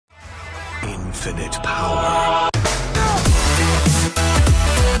infinite power.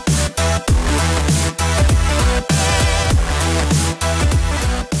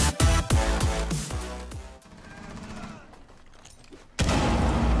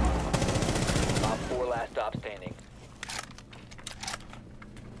 Op 4 last stop standing.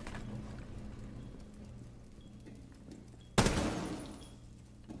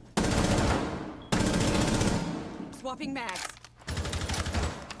 Swapping mags.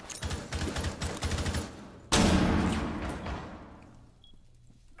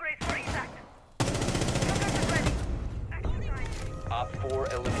 Op 4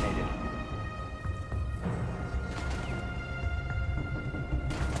 eliminated.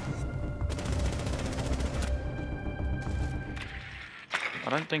 I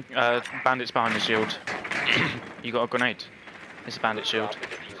don't think bandit's behind the shield. You got a grenade. It's a bandit shield. Drop the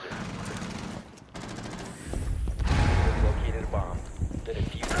diffuser. You've located a bomb. The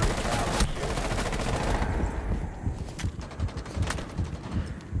diffuser is now secure.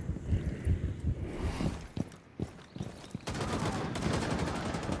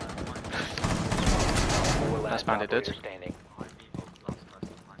 Four last That's bandit dead. operator standing.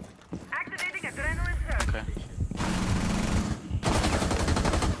 Activating adrenaline surge. Okay.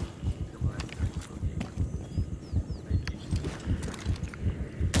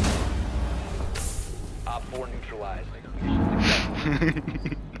 Op 4 neutralized. Mission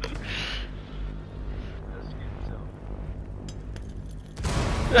successful.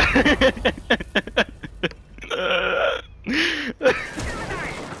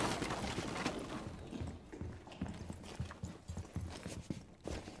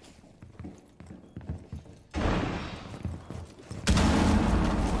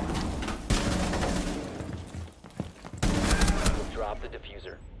 Drop the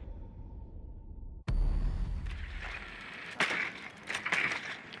diffuser.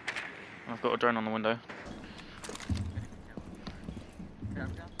 I've got a drone on the window.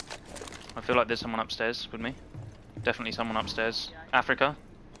 I feel like there's someone upstairs with me. Definitely someone upstairs. Africa.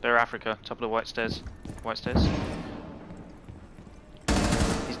 They're Africa. Top of the white stairs. White stairs.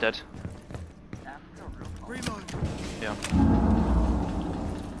 He's dead. Yeah.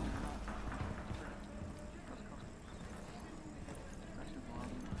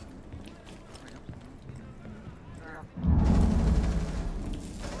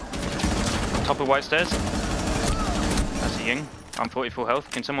 Top of white stairs. That's a Ying. I'm 44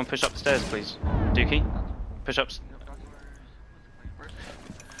 health. Can someone push up the stairs, please? Dookie? Push up.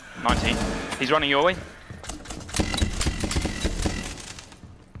 19. He's running your way.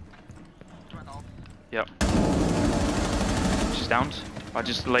 Yep. She's downed. I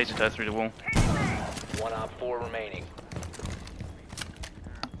just lasered her through the wall. One Op 4 remaining.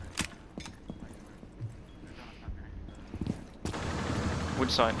 Wood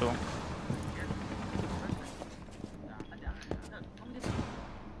side door.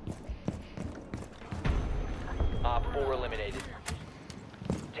 Op 4 eliminated.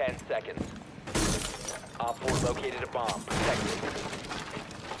 10 seconds. Op 4 located a bomb. Protect it.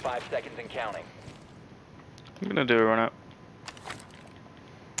 5 seconds and counting. I'm gonna do a run out.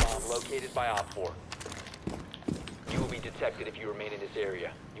 Bomb located by Op 4. You will be detected if you remain in this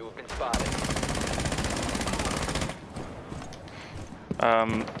area. You have been spotted.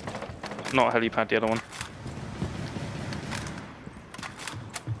 Not helipad, the other one.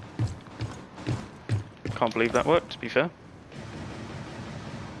 Can't believe that worked, to be fair.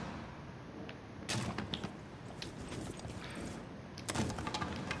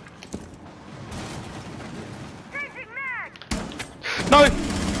 No!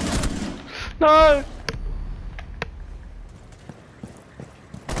 No!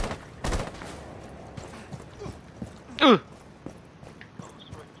 Ugh.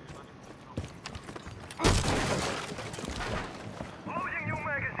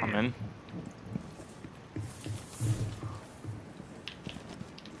 I'm in.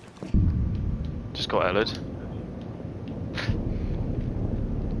 Just got Ellard.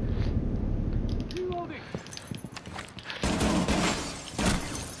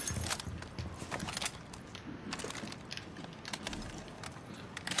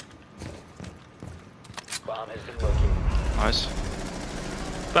 Bomb has been located. Nice.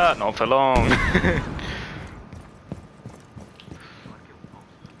 But not for long.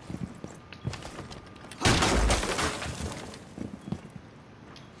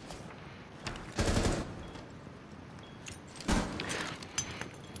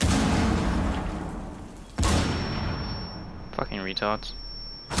 Fucking retards.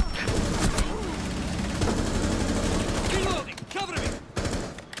 Reloading! Cover me!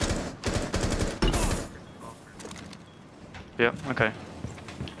 Yeah, okay.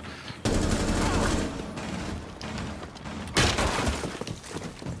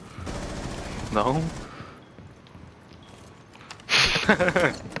 No.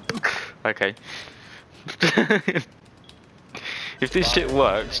 Okay. If this shit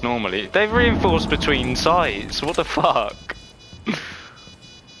works normally, they've reinforced between sites. What the fuck?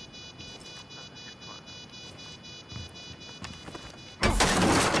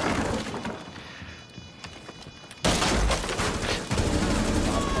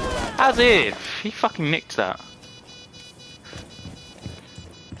 As if he fucking nicked that.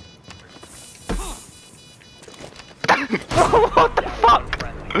 What the fuck?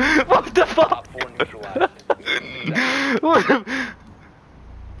 What the fuck? What the...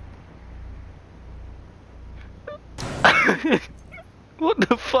 What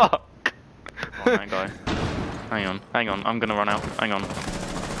the fuck? Oh my guy. Hang on, I'm gonna run out. Hang on.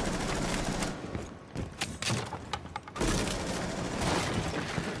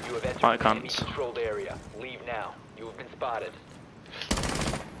 You have entered I the can't. enemy-controlled area. Leave now. You have been spotted.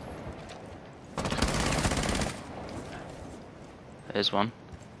 There's one.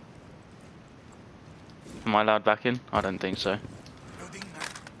 Am I allowed back in? I don't think so.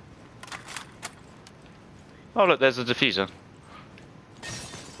 Oh look, there's a diffuser.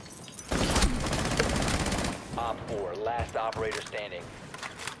 Op 4, last operator standing.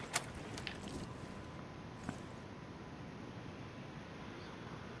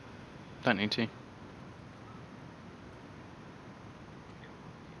 Don't need to.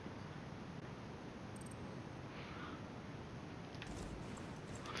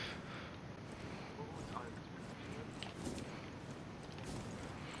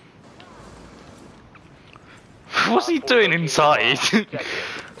 What's he doing inside?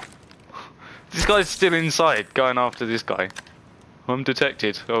 This guy's still inside, going after this guy. I'm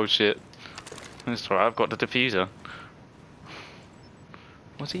detected. Oh shit. That's alright, I've got the diffuser.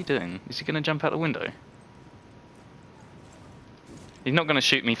 What's he doing? Is he gonna jump out the window? He's not gonna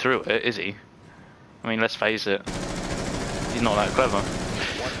shoot me through it, is he? I mean, let's face it. He's not that clever.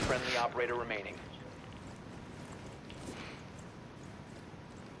 One friendly operator remaining.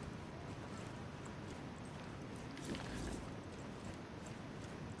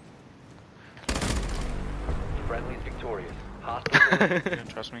 Friendly's victorious. Hostiles. You don't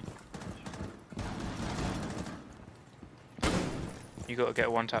trust me. You gotta get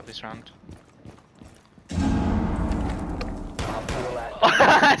a one tap this round.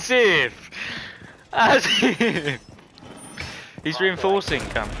 As if! As if! He's reinforcing,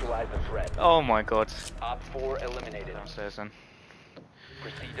 Cam. Oh my god. Op 4 eliminated. Downstairs then.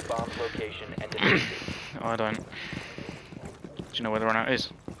 Proceed to bomb's location and defuse it. I don't. Do you know where the run out is?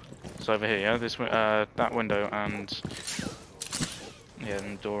 It's over here, yeah? This that window and yeah,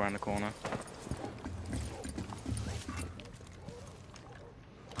 and the door around the corner.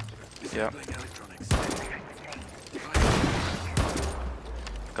 Yeah.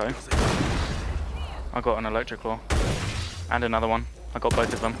 Go. I got an electric claw. And another one. I got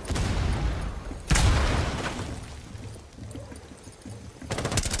both of them.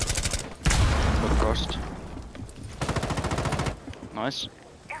 Got crossed. Nice.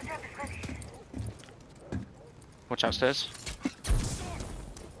 Watch out stairs. Do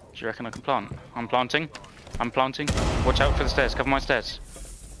you reckon I can plant? I'm planting. I'm planting. Watch out for the stairs. Cover my stairs.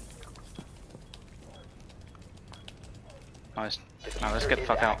 Nice. Now let's get the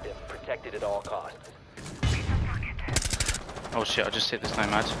fuck out. Protected at all costs. Oh shit, I just hit this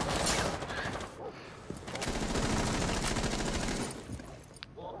nomad.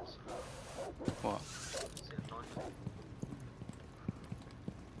 What?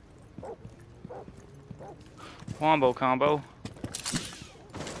 Wombo combo.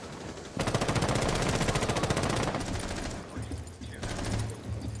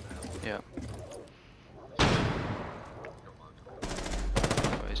 Yeah.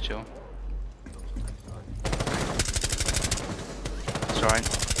 Always chill. It's alright.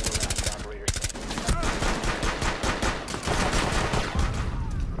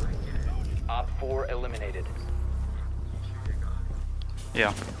 Op 4 eliminated.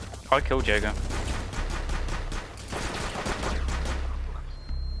 Yeah. I killed Jaeger.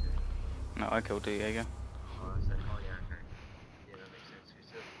 No, I killed the Jaeger.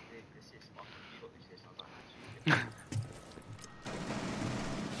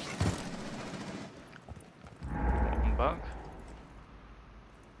 I'm back.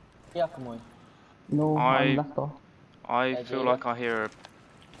 Jak mój? No, I- left off. I feel like I hear a... I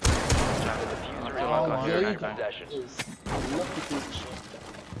feel like I hear an Jaeger echo. is a lucky piece of shit.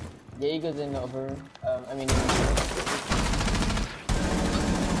 Jaeger's in over, I mean...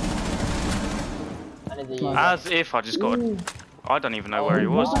 And it's a Jaeger. As if I just got a... I don't even know where he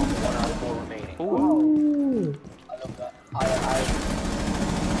was. One Op 4 remaining. Ooh. Ooh. I love that.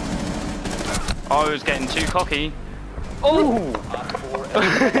 I was getting too cocky. Oh! Op 4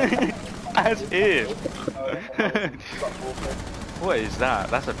 eliminated. As if. What is that?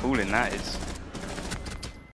 That's a fooling, that is.